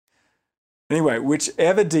Anyway,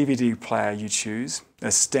 whichever DVD player you choose,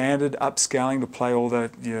 a standard upscaling to play all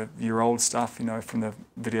your old stuff, you know, from the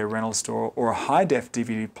video rental store, or a high-def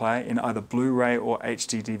DVD player in either Blu-ray or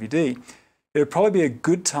HD DVD, it would probably be a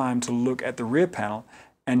good time to look at the rear panel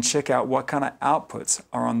and check out what kind of outputs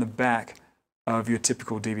are on the back of your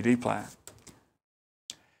typical DVD player.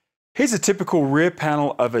 Here's a typical rear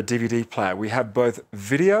panel of a DVD player. We have both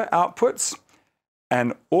video outputs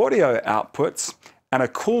and audio outputs, and a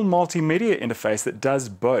cool multimedia interface that does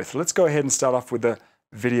both. Let's go ahead and start off with the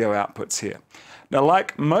video outputs here. Now,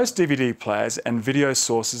 like most DVD players and video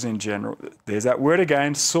sources in general, there's that word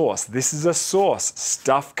again, source. This is a source.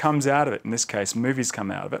 Stuff comes out of it. In this case, movies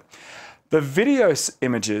come out of it. The video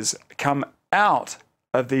images come out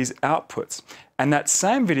of these outputs, and that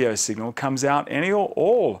same video signal comes out any or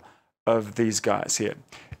all of these guys here.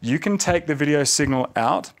 You can take the video signal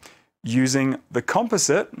out using the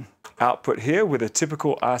composite output here with a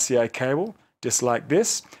typical RCA cable, just like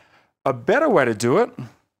this. A better way to do it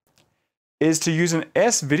is to use an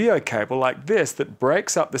S-video cable like this that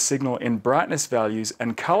breaks up the signal in brightness values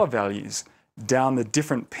and color values down the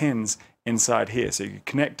different pins inside here. So you can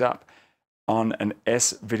connect up on an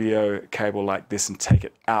S-video cable like this and take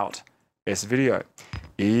it out S-video.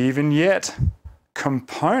 Even yet,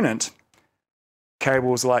 component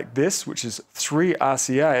cables like this, which is 3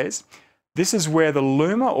 RCAs, this is where the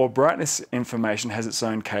luma or brightness information has its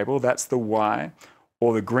own cable. That's the Y,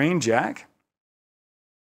 or the green jack.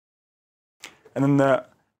 And then the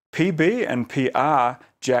PB and PR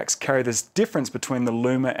jacks carry this difference between the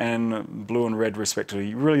luma and blue and red respectively.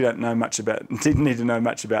 You really don't know much about, didn't need to know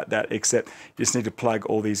much about that, except you just need to plug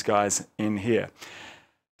all these guys in here.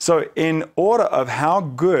 So in order of how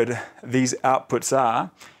good these outputs are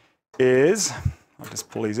is, I'll just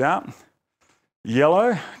pull these out.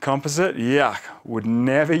 Yellow, composite, yuck, would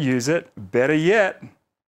never use it. Better yet,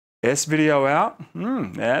 S-video out,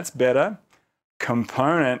 that's better.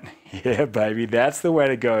 Component, yeah baby, that's the way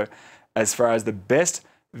to go as far as the best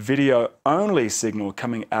video-only signal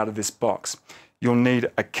coming out of this box. You'll need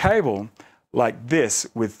a cable like this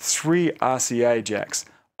with 3 RCA jacks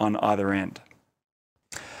on either end.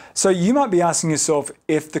 So you might be asking yourself,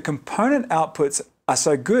 if the component outputs are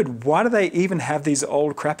so good, why do they even have these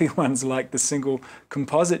old crappy ones like the single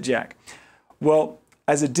composite jack? Well,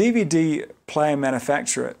 as a DVD player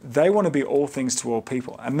manufacturer, they want to be all things to all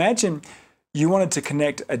people. Imagine you wanted to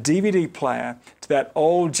connect a DVD player to that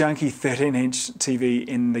old junky 13-inch TV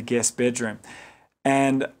in the guest bedroom.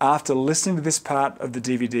 And after listening to this part of the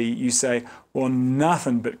DVD, you say, well,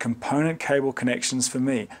 nothing but component cable connections for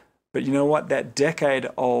me. But you know what? That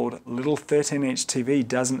decade-old little 13-inch TV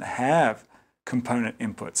doesn't have component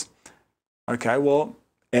inputs. Okay, well,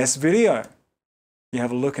 S-video. You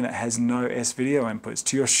have a look and it has no S-video inputs.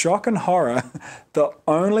 To your shock and horror, the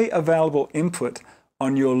only available input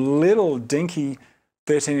on your little dinky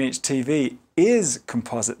 13-inch TV is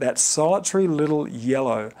composite, that solitary little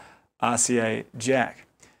yellow RCA jack.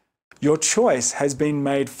 Your choice has been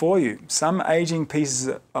made for you. Some aging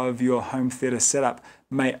pieces of your home theater setup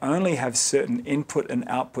may only have certain input and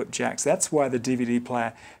output jacks. That's why the DVD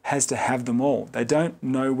player has to have them all. They don't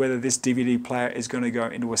know whether this DVD player is going to go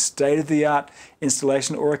into a state-of-the-art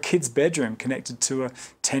installation or a kid's bedroom connected to a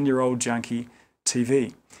 10-year-old junky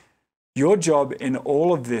TV. Your job in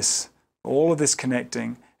all of this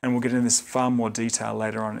connecting, and we'll get into this far more detail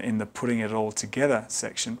later on in the putting it all together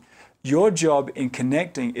section, your job in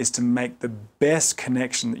connecting is to make the best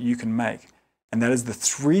connection that you can make, and that is the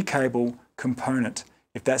 3-cable component.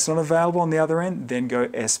 If that's not available on the other end, then go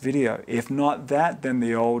S-video. If not that, then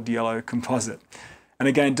the old yellow composite. And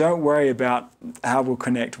again, don't worry about how we'll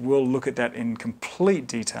connect. We'll look at that in complete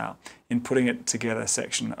detail in putting it together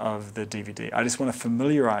section of the DVD. I just want to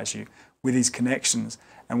familiarize you with these connections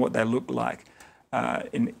and what they look like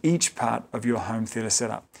in each part of your home theater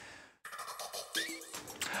setup.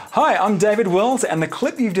 Hi, I'm David Wells, and the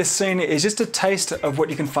clip you've just seen is just a taste of what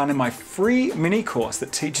you can find in my free mini course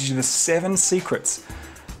that teaches you the 7 secrets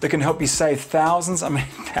that can help you save thousands and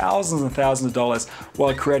thousands of dollars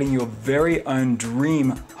while creating your very own dream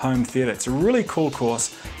home theater. It's a really cool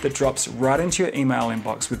course that drops right into your email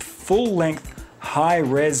inbox with full-length,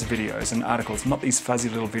 high-res videos and articles, not these fuzzy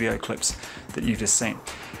little video clips that you've just seen.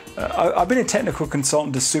 I've been a technical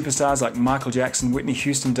consultant to superstars like Michael Jackson, Whitney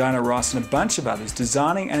Houston, Diana Ross, and a bunch of others,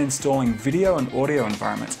 designing and installing video and audio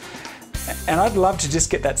environments. And I'd love to just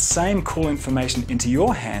get that same cool information into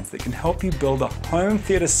your hands that can help you build a home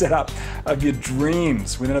theater setup of your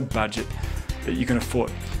dreams within a budget that you can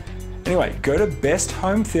afford. Anyway, go to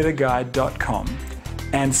besthometheaterguide.com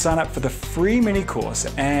and sign up for the free mini course,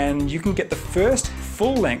 and you can get the first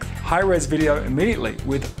full-length, high-res video immediately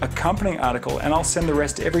with accompanying article, and I'll send the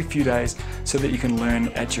rest every few days so that you can learn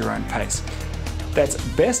at your own pace. That's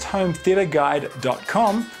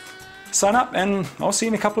besthometheatreguide.com. Sign up and I'll see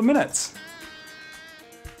you in a couple of minutes.